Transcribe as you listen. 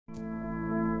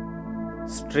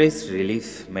Stress relief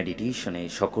মেডিটেশনে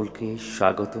সকলকে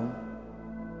স্বাগতম।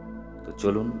 তো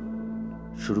চলুন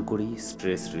শুরু করি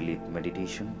stress relief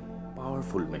meditation,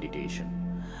 powerful meditation.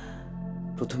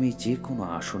 প্রথমেই যে কোনো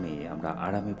আসনে আমরা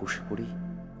আরামে বসে পড়ি।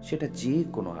 সেটা যে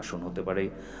কোনো আসন হতে পারে,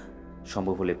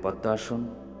 সম্ভব হলে পদ্মাসন,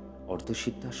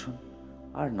 অর্ধসিদ্ধাসন,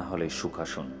 আর না হলে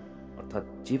সুখাসন। অর্থাৎ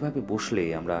যেভাবে বসলে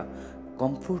আমরা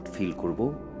কমফোর্ট ফিল করব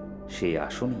সেই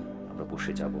আসনেই আমরা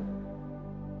বসে যাব।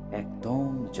 একদম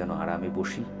যেন আরামে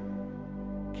বসি।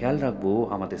 খেয়াল রাখবো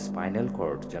আমাদের স্পাইনাল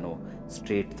কর্ড যেন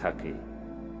স্ট্রেট থাকে,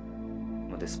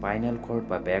 আমাদের স্পাইনাল কর্ড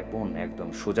বা ব্যাকবোন একদম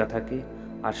সোজা থাকে,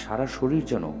 আর সারা শরীর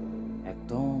যেন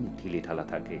একদম ঢিলে ঢালা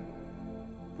থাকে।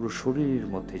 পুরো শরীরের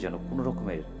মধ্যে যেন কোনো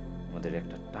রকমের আমাদের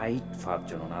একটা টাইট ভাব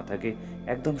যেন না থাকে।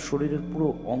 একদম শরীরের পুরো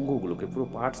অঙ্গগুলোকে, পুরো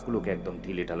পার্টসগুলোকে একদম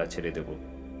ঢিলে ঢালা ছেড়ে দেব।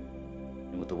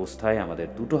 এমতো অবস্থায় আমাদের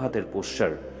দুটো হাতের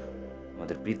পোশ্চার,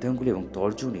 আমাদের বৃদ্ধাঙ্গুলি এবং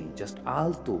তর্জনী জাস্ট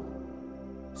আলতো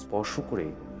স্পর্শ করে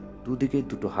দুদিকে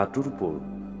দুটো হাঁটুর উপর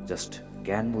জাস্ট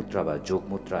জ্ঞান মুদ্রা বা যোগ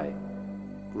মুদ্রায়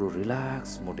পুরো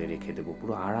রিল্যাক্স মোডে রেখে দেবো,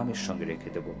 পুরো আরামের সঙ্গে রেখে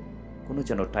দেবো। কোনো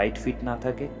যেন টাইট ফিট না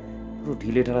থাকে, পুরো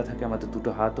ঢিলে ঢালা থাকে আমাদের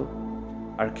দুটো হাতও।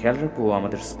 আর খেয়াল রাখবো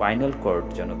আমাদের স্পাইনাল কর্ড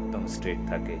যেন একদম স্ট্রেট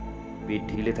থাকে, পেট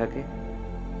ঢিলে থাকে।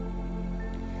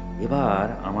 এবার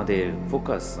আমাদের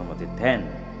ফোকাস, আমাদের ধ্যান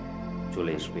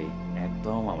চলে আসবে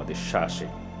একদম আমাদের শ্বাসে,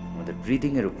 আমাদের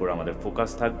ব্রিদিংয়ের উপর আমাদের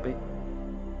ফোকাস থাকবে।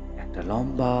 একটা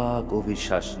লম্বা গভীর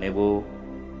শ্বাস নেব,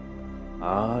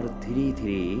 আর ধীরে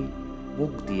ধীরে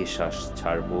মুখ দিয়ে শ্বাস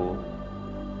ছাড়ব।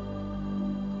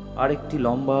 আর একটি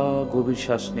লম্বা গভীর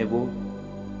শ্বাস নেব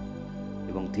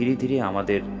এবং ধীরে ধীরে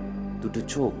আমাদের দুটো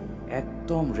চোখ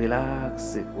একদম রিল্যাক্স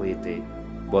ওয়েতে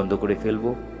বন্ধ করে ফেলব।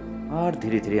 আর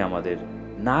ধীরে ধীরে আমাদের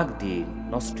নাক দিয়ে,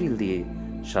 নস্ট্রিল দিয়ে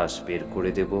শ্বাস বের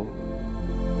করে দেব।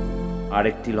 আর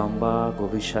একটি লম্বা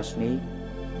গভীর শ্বাস নেই,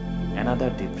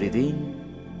 অ্যানাদার ডিপ ব্রিদিং।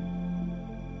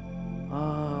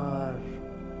 আর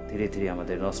ধীরে ধীরে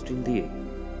আমাদের নস্ট্রিল দিয়ে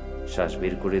শ্বাস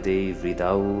বের করে দেই। ব্রিথ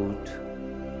আউট,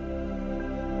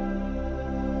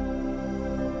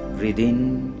 ব্রিথ ইন,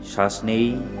 শ্বাস নেই,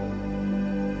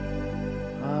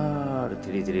 আর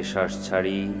ধীরে ধীরে শ্বাস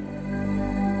ছাড়ি।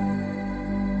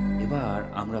 এবার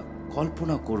আমরা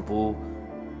কল্পনা করব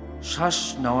শ্বাস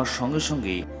নেওয়ার সঙ্গে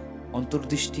সঙ্গে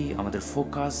অন্তর্দৃষ্টি, আমাদের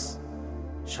ফোকাস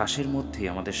শ্বাসের মধ্যে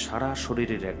আমাদের সারা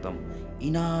শরীরের একদম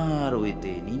ইনার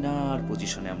ওয়েতে, ইনার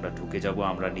পজিশনে আমরা ঢুকে যাব।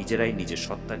 আমরা নিজেরাই নিজের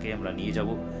সত্তাকে আমরা নিয়ে যাব।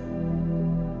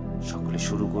 সকলে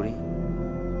শুরু করি।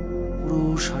 পুরো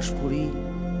শ্বাস পড়ি,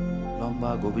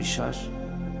 লম্বা গভীর শ্বাস,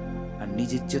 আর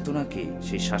নিজের চেতনাকে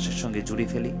সেই শ্বাসের সঙ্গে জুড়ে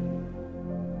ফেলি।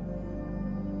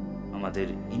 আমাদের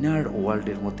ইনার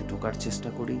ওয়ার্ল্ডের মধ্যে ঢোকার চেষ্টা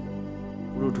করি,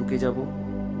 পুরো ঢুকে যাব।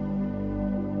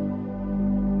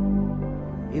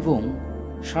 এবং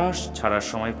শ্বাস ছাড়ার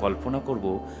সময় কল্পনা করব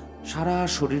সারা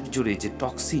শরীর জুড়ে যে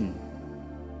টক্সিন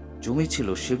জমেছিল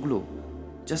সেগুলো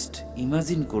জাস্ট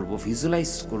ইমাজিন করব,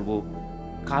 ভিজুয়ালাইজ করব,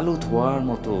 কালো ধোঁয়ার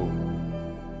মতো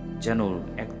যেন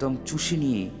একদম চুষে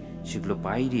নিয়ে সেগুলো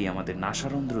বাইরে আমাদের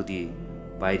নাসারন্ধ্র দিয়ে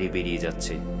বাইরে বেরিয়ে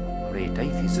যাচ্ছে। আমরা এটাই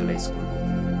ভিজুয়ালাইজ করব।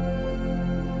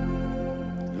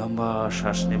 লম্বা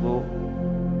শ্বাস নেব,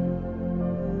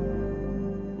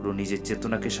 পুরো নিজের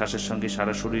চেতনাকে শ্বাসের সঙ্গে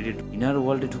সারা শরীরের ইনার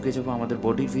ওয়ার্ল্ডে ঢুকে যাব, আমাদের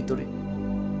বডির ভিতরে।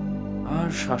 আর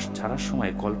শ্বাস ছাড়ার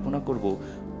সময় কল্পনা করব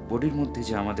বডির মধ্যে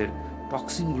যে আমাদের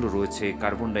টক্সিনগুলো রয়েছে,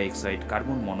 কার্বন ডাইঅক্সাইড,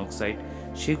 কার্বন মনোক্সাইড,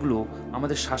 সেগুলো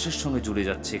আমাদের শ্বাসের সঙ্গে জুড়ে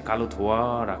যাচ্ছে কালো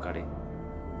ধোঁয়ার আকারে।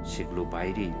 সেগুলো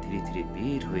বাইরে ধীরে ধীরে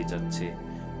বের হয়ে যাচ্ছে,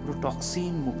 পুরো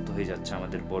টক্সিন মুক্ত হয়ে যাচ্ছে,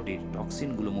 আমাদের বডির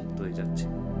টক্সিনগুলো মুক্ত হয়ে যাচ্ছে।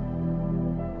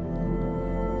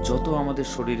 যত আমাদের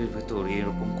শরীরের ভেতর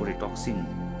এরকম করে টক্সিন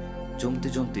জমতে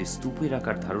জমতে স্তূপের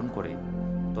আকার ধারণ করে,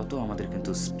 তত আমাদের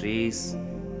কিন্তু স্ট্রেস,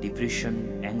 ডিপ্রেশন,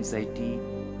 অ্যাংজাইটি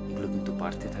এগুলো কিন্তু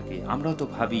বাড়তে থাকে। আমরাও তো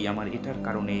ভাবি আমার এটার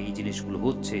কারণে এই জিনিসগুলো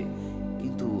হচ্ছে,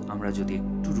 কিন্তু আমরা যদি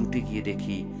একটু রুটে গিয়ে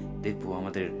দেখবো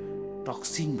আমাদের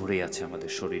টক্সিন ভরে আছে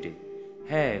আমাদের শরীরে।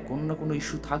 হ্যাঁ, কোনো না কোনো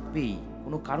ইস্যু থাকবেই,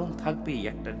 কোনো কারণ থাকবেই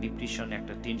একটা ডিপ্রেশন,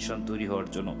 একটা টেনশন তৈরি হওয়ার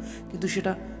জন্য। কিন্তু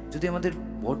সেটা যদি আমাদের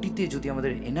বডিতে, যদি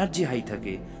আমাদের এনার্জি হাই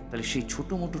থাকে, তাহলে সেই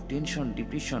ছোটো মোটো টেনশন,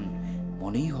 ডিপ্রেশন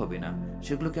মনেই হবে না।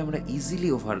 সেগুলোকে আমরা ইজিলি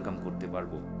ওভারকাম করতে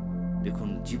পারবো। দেখুন,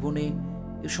 জীবনে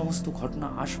এ সমস্ত ঘটনা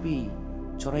আসবেই,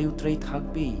 চড়াই উতরাই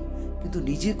থাকবেই, কিন্তু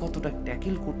নিজে কতটা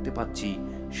ট্যাকেল করতে পারছি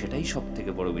সেটাই সব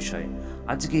থেকে বড় বিষয়।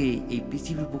 আজকে এই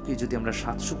পৃথিবীর বুকে যদি আমরা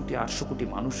 700 কোটি 800 কোটি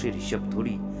মানুষের হিসাব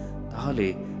ধরি, তাহলে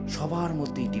সবার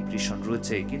মধ্যেই ডিপ্রেশন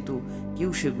রয়েছে, কিন্তু কেউ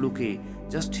সেগুলোকে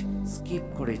জাস্ট স্কিপ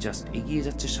করে জাস্ট এগিয়ে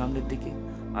যাচ্ছে সামনের দিকে,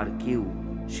 আর কেউ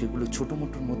সেগুলো ছোটো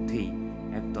মোটোর মধ্যেই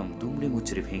একদম দুমড়ে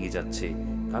মুচড়ে ভেঙে যাচ্ছে।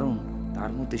 কারণ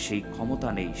তার মধ্যে সেই ক্ষমতা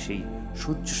নেই, সেই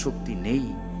সহ্য শক্তি নেই,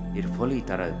 এর ফলেই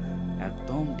তারা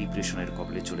একদম ডিপ্রেশনের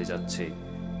কবলে চলে যাচ্ছে।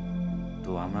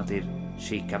 তো আমাদের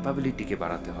সেই ক্যাপাবিলিটিকে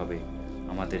বাড়াতে হবে,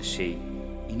 আমাদের সেই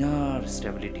ইনার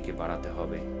স্ট্যাবিলিটিকে বাড়াতে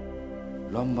হবে।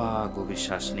 লম্বা গভীর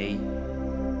শ্বাস নেই,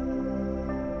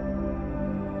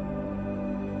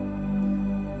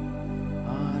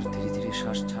 আর ধীরে ধীরে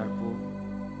শ্বাস ছাড়বো।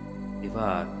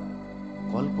 এবার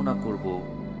কল্পনা করব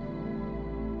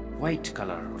হোয়াইট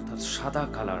কালার, অর্থাৎ সাদা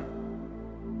কালার।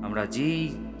 আমরা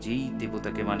যেই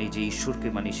দেবতাকে মানি, যে ঈশ্বরকে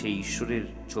মানি, সেই ঈশ্বরের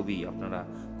ছবি আপনারা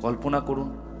কল্পনা করুন।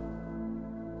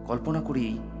 কল্পনা করি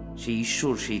সেই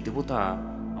ঈশ্বর, সেই দেবতা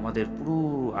আমাদের পুরো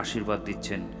আশীর্বাদ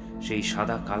দিচ্ছেন, সেই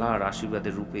সাদা কালার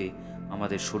আশীর্বাদের রূপে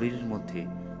আমাদের শরীরের মধ্যে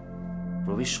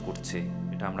প্রবেশ করছে।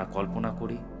 এটা আমরা কল্পনা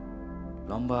করি।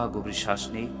 লম্বা গভীর শ্বাস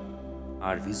নেই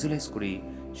আর ভিজুয়ালাইজ করি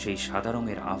সেই সাদা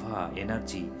রঙের আভা,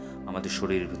 এনার্জি আমাদের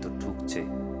শরীরের ভিতর ঢুকছে,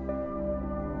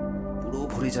 পুরো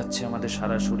ভরে যাচ্ছে আমাদের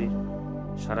সারা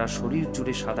শরীর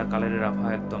জুড়ে সাদা কালারের আভা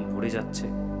একদম ভরে যাচ্ছে।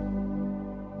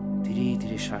 ধীরে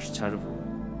ধীরে শ্বাস ছাড়ব,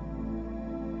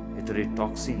 ভেতরে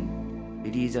টক্সিন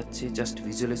বেরিয়ে যাচ্ছে। জাস্ট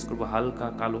ভিজুয়ালাইজ করবো হালকা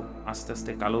কালো, আস্তে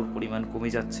আস্তে কালোর পরিমাণ কমে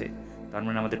যাচ্ছে। তার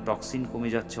মানে আমাদের টক্সিন কমে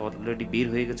যাচ্ছে, অলরেডি বের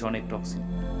হয়ে গেছে অনেক টক্সিন।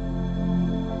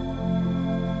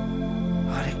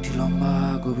 আর একটি লম্বা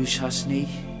গভীর শ্বাস নেই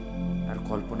আর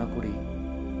কল্পনা করি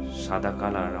সাদা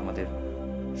কালার আমাদের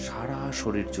সারা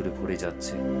শরীর জুড়ে ভরে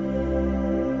যাচ্ছে।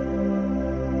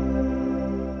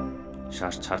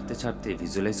 শ্বাস ছাড়তে ছাড়তে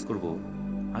ভিজুয়ালাইজ করব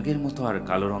আগের মতো আর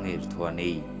কালো রঙের ধোঁয়া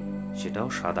নেই, সেটাও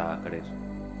সাদা আকারের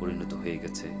পরিণত হয়ে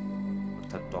গেছে,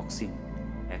 অর্থাৎ টক্সিন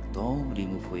একদম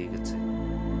রিমুভ হয়ে গেছে।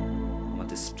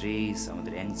 আমাদের স্ট্রেস,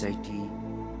 আমাদের অ্যাংজাইটি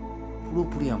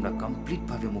পুরোপুরি আমরা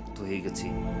কমপ্লিটভাবে মুক্ত হয়ে গেছি।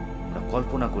 আমরা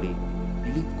কল্পনা করি,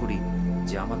 বিলিভ করি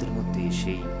যে আমাদের মধ্যে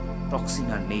সেই টক্সিন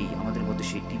আর নেই, আমাদের মধ্যে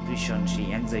সেই ডিপ্রেশন, সেই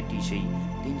অ্যাংজাইটি, সেই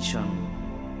টেনশন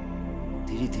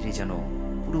ধীরে ধীরে যেন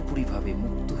পুরোপুরিভাবে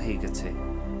মুক্ত হয়ে গেছে।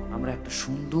 আমরা একটা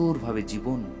সুন্দরভাবে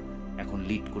জীবন এখন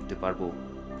লিড করতে পারবো।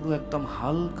 পুরো একদম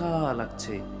হালকা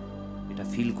লাগছে, এটা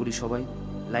ফিল করি সবাই।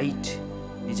 লাইট,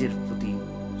 নিজের প্রতি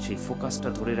সেই ফোকাসটা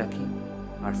ধরে রাখি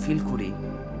আর ফিল করি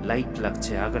লাইট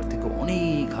লাগছে, আগের থেকে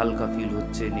অনেক হালকা ফিল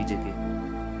হচ্ছে, নিজেকে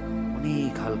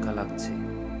অনেক হালকা লাগছে,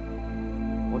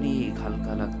 অনেক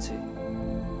হালকা লাগছে।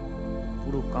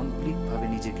 পুরো কমপ্লিটভাবে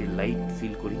নিজেকে লাইট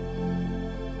ফিল করি,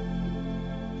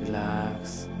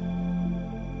 রিল্যাক্স,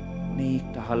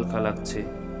 অনেকটা হালকা লাগছে,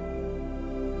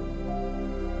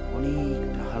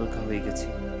 অনেকটা হালকা হয়ে গেছি,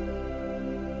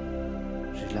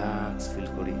 রিল্যাক্স ফিল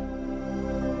করি।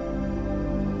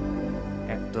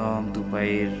 একদম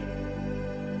দুপায়ের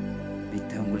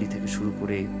বৃদ্ধাঙ্গুলি থেকে শুরু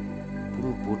করে পুরো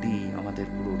বডি আমাদের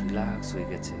পুরো রিল্যাক্স হয়ে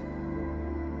গেছে,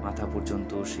 মাথা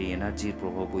পর্যন্ত সেই এনার্জির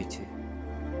প্রভাব বইছে।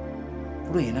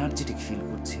 পুরো এনার্জেটিক ফিল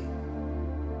করছি,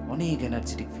 অনেক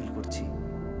এনার্জেটিক ফিল করছি।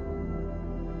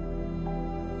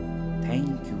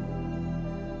 Thank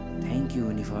you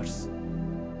universe,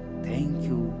 thank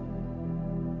you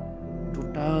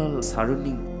total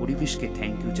surrounding পরিবেশকে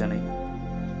থ্যাংক ইউ জানাই,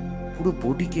 পুরো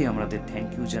বডিকে আমাদের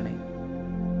থ্যাংক ইউ জানাই।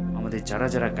 আমাদের যারা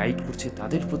যারা গাইড করছে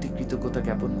তাদের প্রতি কৃতজ্ঞতা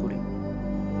জ্ঞাপন করি।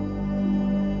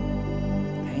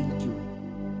 Thank you.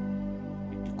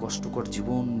 একটি কষ্টকর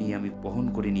জীবন নিয়ে আমি বহন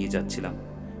করে নিয়ে যাচ্ছিলাম,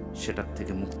 সেটার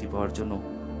থেকে মুক্তি পাওয়ার জন্য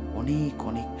অনেক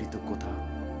অনেক কৃতজ্ঞতা।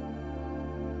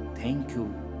 Thank you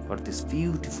for this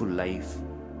beautiful life.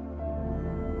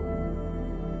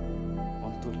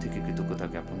 অন্তর থেকে কৃতজ্ঞতা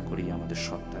জ্ঞাপন করি আমাদের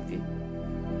সত্তাকে।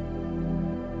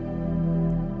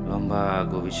 লম্বা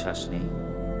গভীর শ্বাস নেই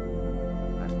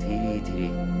আর ধীরে ধীরে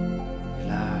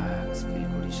রিল্যাক্স ফিল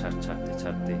করি শ্বাস ছাড়তে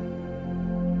ছাড়তে।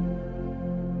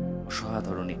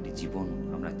 অসাধারণ একটি জীবন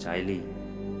আমরা চাইলেই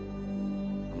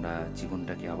আমরা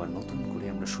জীবনটাকে আবার নতুন করে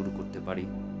আমরা শুরু করতে পারি।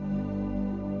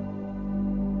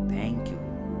 Thank you,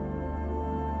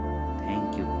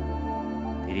 thank you.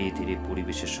 ধীরে ধীরে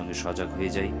পরিবেশের সঙ্গে সজাগ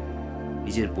হয়ে যাই,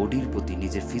 নিজের বডির প্রতি,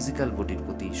 নিজের ফিজিক্যাল বডির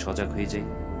প্রতি সজাগ হয়ে যাই।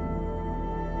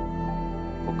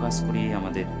 ফোকাস করি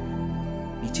আমাদের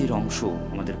নিচের অংশ,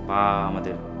 আমাদের পা,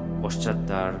 আমাদের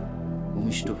পশ্চাৎদ্বার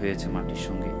ভূমিষ্ঠ হয়েছে মাটির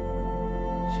সঙ্গে,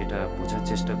 সেটা বোঝার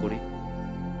চেষ্টা করি,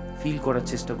 ফিল করার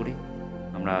চেষ্টা করি।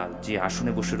 আমরা যে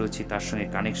আসনে বসে রয়েছি তার সঙ্গে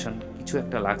কানেকশন, কিছু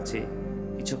একটা লাগছে,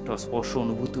 কিছু একটা স্পর্শ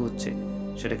অনুভূতি হচ্ছে,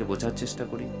 সেটাকে বোঝার চেষ্টা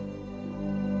করি।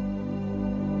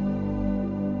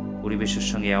 পরিবেশের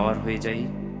সঙ্গে অ্যাওয়ার হয়ে যাই,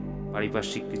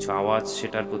 পারিপার্শ্বিক কিছু আওয়াজ,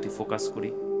 সেটার প্রতি ফোকাস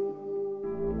করি।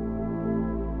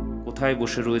 কোথায়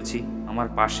বসে রয়েছি, আমার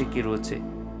পাশে কে রয়েছে,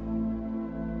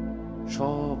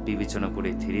 সব বিবেচনা করে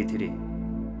ধীরে ধীরে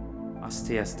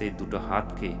আস্তে আস্তে দুটো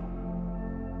হাতকে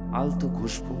আলতো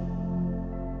ঘষবো।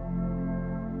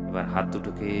 এবার হাত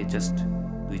দুটোকে জাস্ট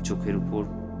দুই চোখের উপর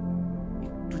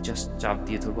একটু জাস্ট চাপ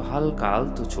দিয়ে ধরবো, হালকা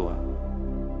আলতো ছোঁয়া,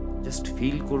 জাস্ট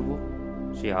ফিল করব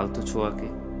সেই আলতো ছোঁয়াকে।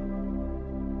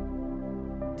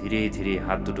 ধীরে ধীরে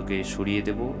হাত দুটোকে সরিয়ে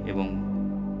দেব এবং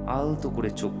আলতো করে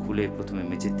চোখ খুলে প্রথমে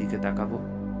মেঝের দিকে তাকাবো,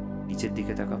 নিচের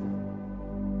দিকে তাকাবো,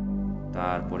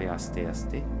 তারপরে আস্তে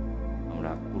আস্তে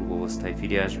আমরা পূর্ব অবস্থায়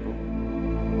ফিরে আসব।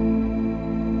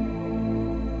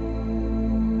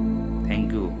 থ্যাংক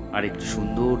ইউ আর একটি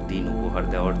সুন্দর দিন উপহার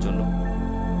দেওয়ার জন্য।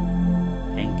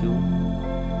 থ্যাংক ইউ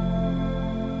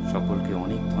সকলকে,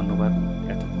 অনেক ধন্যবাদ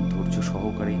এতক্ষণ ধৈর্য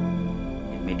সহকারে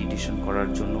এই মেডিটেশন করার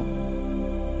জন্য।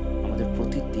 আমাদের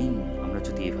প্রতিদিন আমরা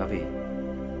যদি এভাবে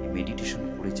মেডিটেশন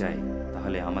করে যাই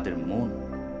তাহলে আমাদের মন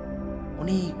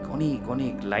অনেক অনেক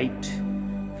অনেক লাইট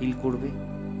ফিল করবে,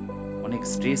 অনেক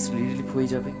স্ট্রেস রিলিফ হয়ে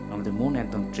যাবে, আমাদের মন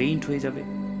একদম ট্রেইনড হয়ে যাবে।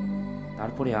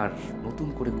 তারপরে আর নতুন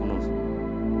করে কোনো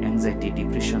অ্যাংজাইটি,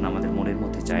 ডিপ্রেশন আমাদের মনের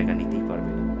মধ্যে জায়গা নিতেই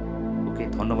পারবে না। ওকে,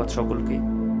 ধন্যবাদ সকলকে।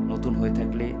 নতুন হয়ে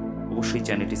থাকলে অবশ্যই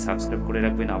চ্যানেলটি সাবস্ক্রাইব করে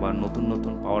রাখবেন। আবার নতুন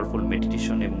নতুন পাওয়ারফুল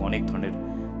মেডিটেশন এবং অনেক ধরনের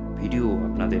ভিডিও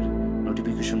আপনাদের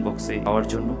নোটিফিকেশন বক্সে পাওয়ার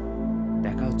জন্য।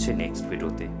 দেখা হচ্ছে নেক্সট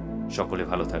ভিডিওতে। সকলে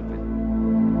ভালো থাকবেন।